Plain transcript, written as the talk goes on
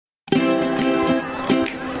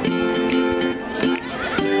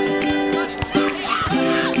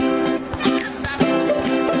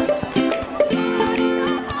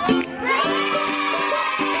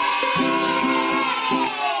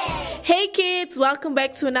kids, welcome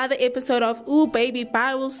back to another episode of Ooh Baby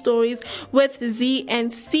Bible Stories with Z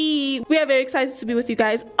and C. We are very excited to be with you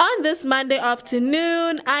guys on this Monday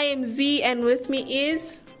afternoon. I am Z and with me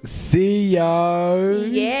is See yo.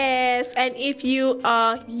 Yes, and if you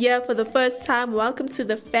are here for the first time, welcome to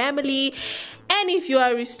the family. And if you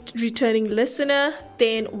are a returning listener,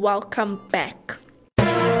 then welcome back.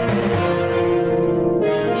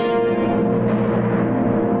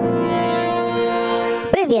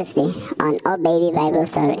 Previously on Oh Baby Bible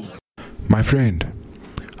Stories. My friend,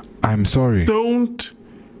 I'm sorry. Don't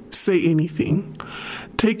say anything.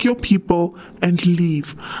 Take your people and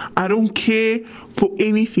leave. I don't care for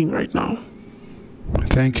anything right now.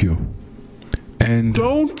 Thank you. And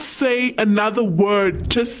Don't say another word.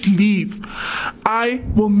 Just leave. I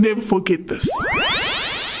will never forget this.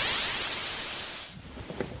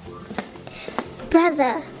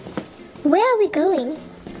 Brother, where are we going?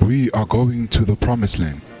 we are going to the promised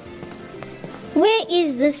land. Where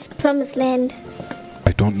is this promised land?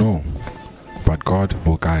 I don't know, but God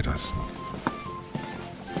will guide us.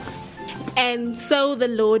 And so the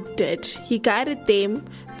Lord did. He guided them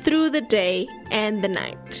through the day and the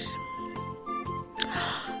night.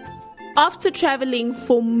 After traveling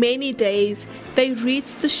for many days, they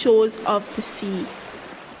reached the shores of the sea.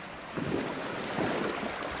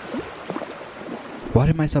 What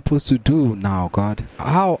am I supposed to do now, God?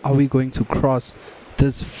 How are we going to cross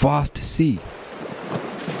this vast sea?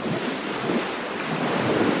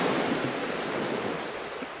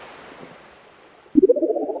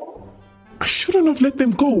 I shouldn't have let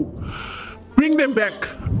them go. Bring them back.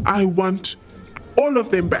 I want all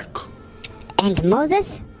of them back. And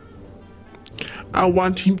Moses? I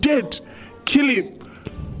want him dead. Kill him.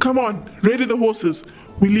 Come on, ready the horses.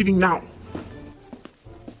 We're leaving now.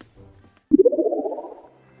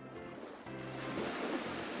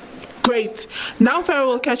 Great. Now Pharaoh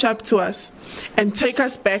will catch up to us and take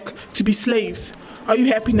us back to be slaves. Are you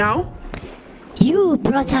happy now? You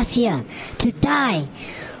brought us here to die.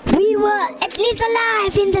 We were at least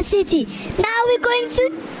alive in the city. Now we're going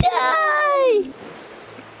to die.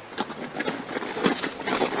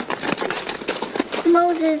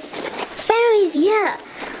 Moses, Pharaoh is here.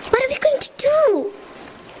 What are we going to do?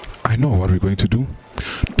 I know what we're going to do.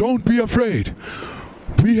 Don't be afraid.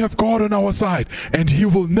 We have God on our side, and He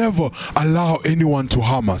will never allow anyone to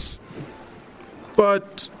harm us.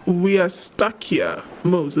 But we are stuck here,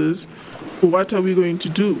 Moses. What are we going to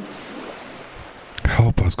do?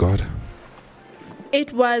 Help us, God.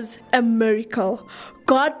 It was a miracle.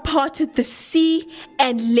 God parted the sea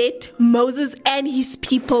and let Moses and his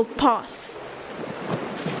people pass.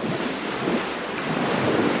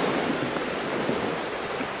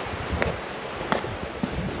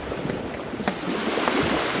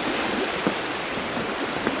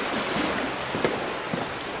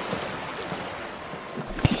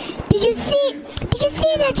 Did you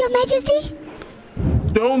see that, Your Majesty?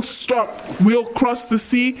 Don't stop. We'll cross the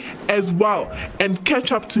sea as well and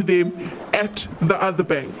catch up to them at the other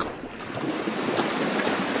bank.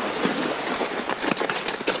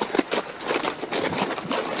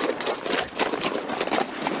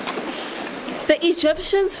 The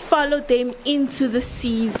Egyptians followed them into the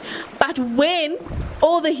seas, but when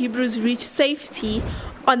all the Hebrews reached safety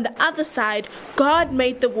on the other side, God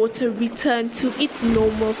made the water return to its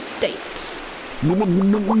normal state.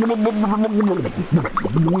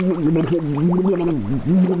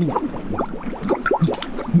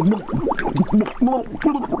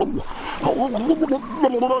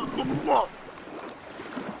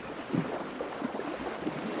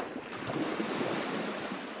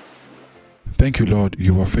 Thank you, Lord.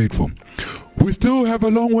 You are faithful. We still have a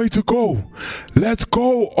long way to go. Let's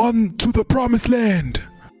go on to the promised land.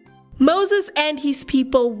 Moses and his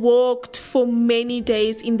people walked for many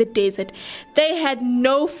days in the desert. They had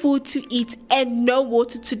no food to eat and no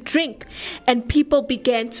water to drink, and people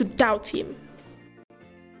began to doubt him.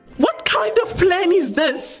 What kind of plan is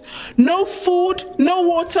this? No food, no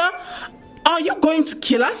water? Are you going to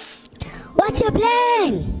kill us? What's your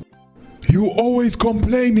plan? You always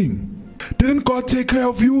complaining. Didn't God take care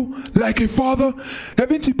of you like a father?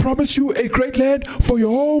 Haven't He promised you a great land for your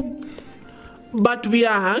home? But we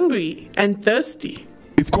are hungry and thirsty.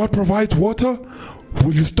 If God provides water,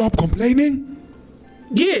 will you stop complaining?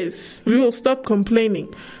 Yes, we will stop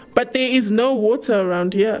complaining. But there is no water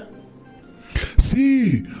around here.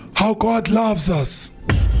 See how God loves us.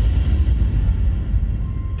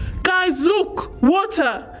 Guys, look!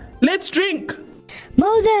 Water! Let's drink!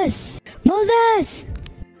 Moses! Moses!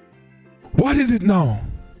 What is it now?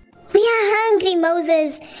 We are hungry,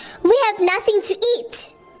 Moses. We have nothing to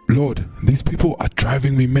eat. Lord, these people are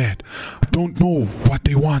driving me mad. I don't know what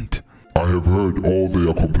they want. I have heard all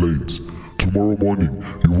their complaints. Tomorrow morning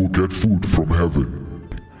you will get food from heaven.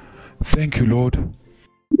 Thank you, Lord.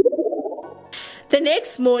 The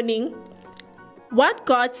next morning, what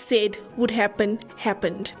God said would happen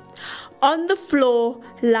happened. On the floor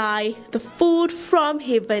lay the food from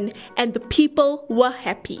heaven, and the people were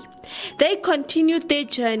happy. They continued their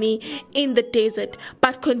journey in the desert,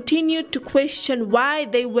 but continued to question why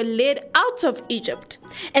they were led out of Egypt.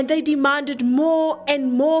 And they demanded more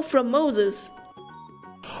and more from Moses.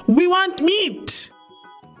 We want meat.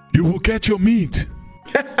 You will get your meat.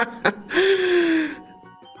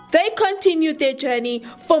 They continued their journey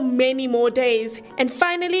for many more days and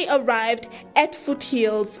finally arrived at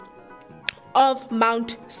foothills of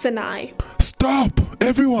Mount Sinai. Stop!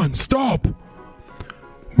 Everyone, stop!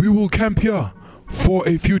 We will camp here for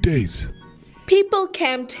a few days. People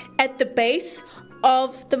camped at the base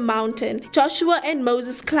of the mountain. Joshua and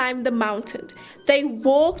Moses climbed the mountain. They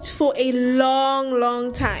walked for a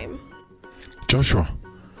long time. Joshua,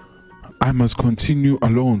 I must continue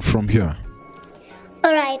alone from here.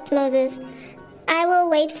 All right, Moses. I will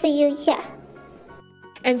wait for you here.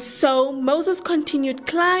 And so Moses continued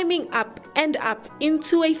climbing up and up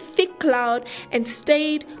into a thick cloud and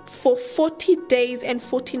stayed for 40 days and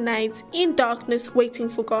 40 nights in darkness waiting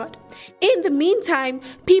for God. In the meantime,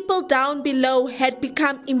 people down below had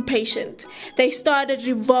become impatient. They started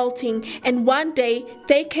revolting, and one day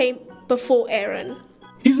they came before Aaron.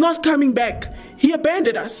 He's not coming back. He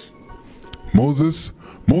abandoned us. Moses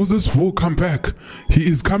will come back. He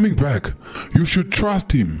is coming back. You should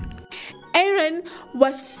trust him. Aaron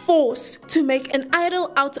was forced to make an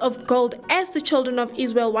idol out of gold as the children of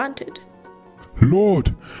Israel wanted.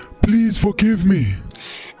 Lord, please forgive me.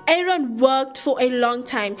 Aaron worked for a long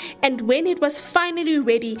time, and when it was finally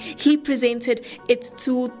ready, he presented it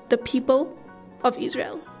to the people of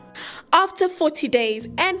Israel. After 40 days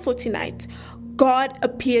and 40 nights, God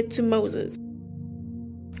appeared to Moses.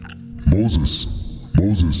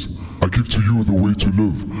 Moses, I give to you the way to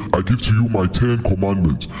live. I give to you my 10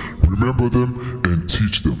 commandments. Remember them and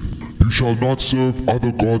teach them. You shall not serve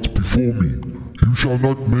other gods before me. You shall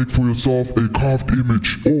not make for yourself a carved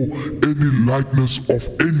image or any likeness of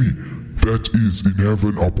any that is in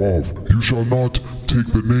heaven above. You shall not take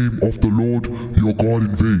the name of the Lord your God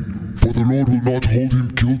in vain, for the Lord will not hold him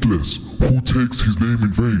guiltless who takes his name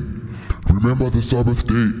in vain. Remember the Sabbath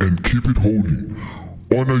day and keep it holy.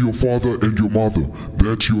 Honor your father and your mother,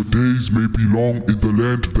 that your days may be long in the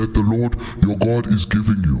land that the Lord your God is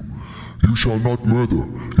giving you. You shall not murder.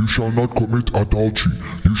 You shall not commit adultery.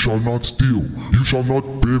 You shall not steal. You shall not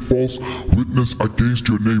bear false witness against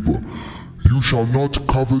your neighbor. You shall not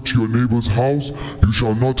covet your neighbor's house. You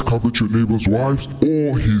shall not covet your neighbor's wives,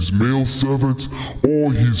 or his male servants,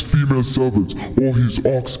 or his female servants, or his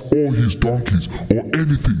ox, or his donkeys, or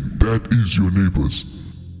anything that is your neighbor's.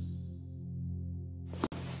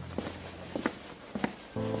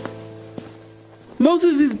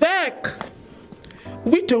 Moses is back.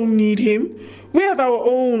 We don't need him. We have our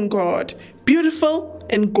own God, beautiful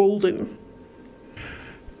and golden.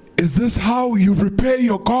 Is this how you repay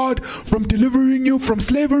your God from delivering you from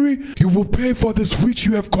slavery? You will pay for this which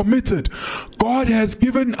you have committed. God has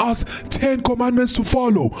given us 10 commandments to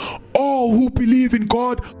follow. All who believe in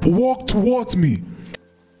God walk towards me.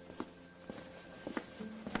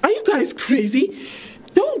 Are you guys crazy?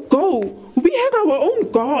 Don't go. We have our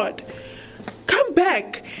own God. Come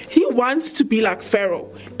back. He wants to be like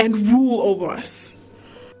Pharaoh and rule over us.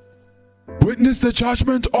 Witness the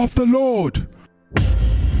judgment of the Lord.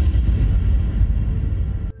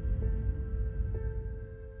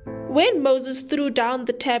 When Moses threw down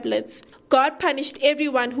the tablets, God punished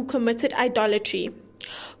everyone who committed idolatry.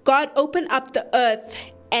 God opened up the earth,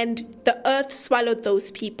 and the earth swallowed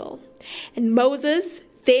those people. And Moses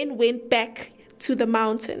then went back to the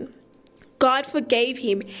mountain. God forgave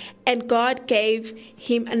him, and God gave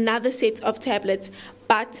him another set of tablets.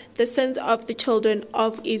 But the sins of the children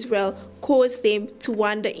of Israel caused them to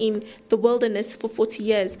wander in the wilderness for 40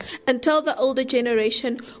 years, until the older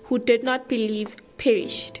generation who did not believe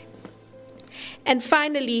perished. And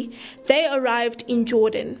finally, they arrived in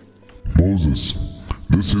Jordan. Moses,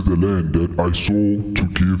 this is the land that I swore to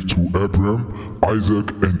give to Abraham, Isaac,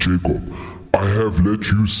 and Jacob. I have let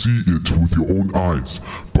you see it with your own eyes,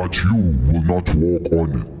 but you will not walk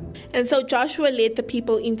on it. And so Joshua led the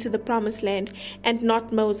people into the promised land, and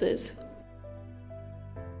not Moses.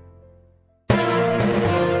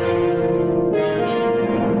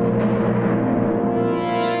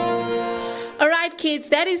 Alright kids,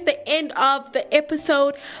 that is the end of the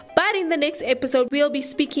episode. But in the next episode, we'll be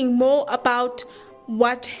speaking more about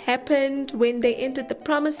what happened when they entered the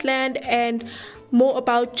promised land and more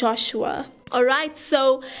about Joshua. Alright,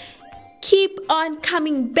 so keep on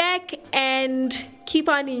coming back and keep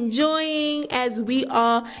on enjoying as we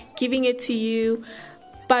are giving it to you.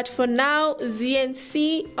 But for now, Z and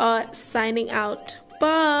C are signing out.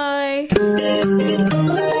 Bye.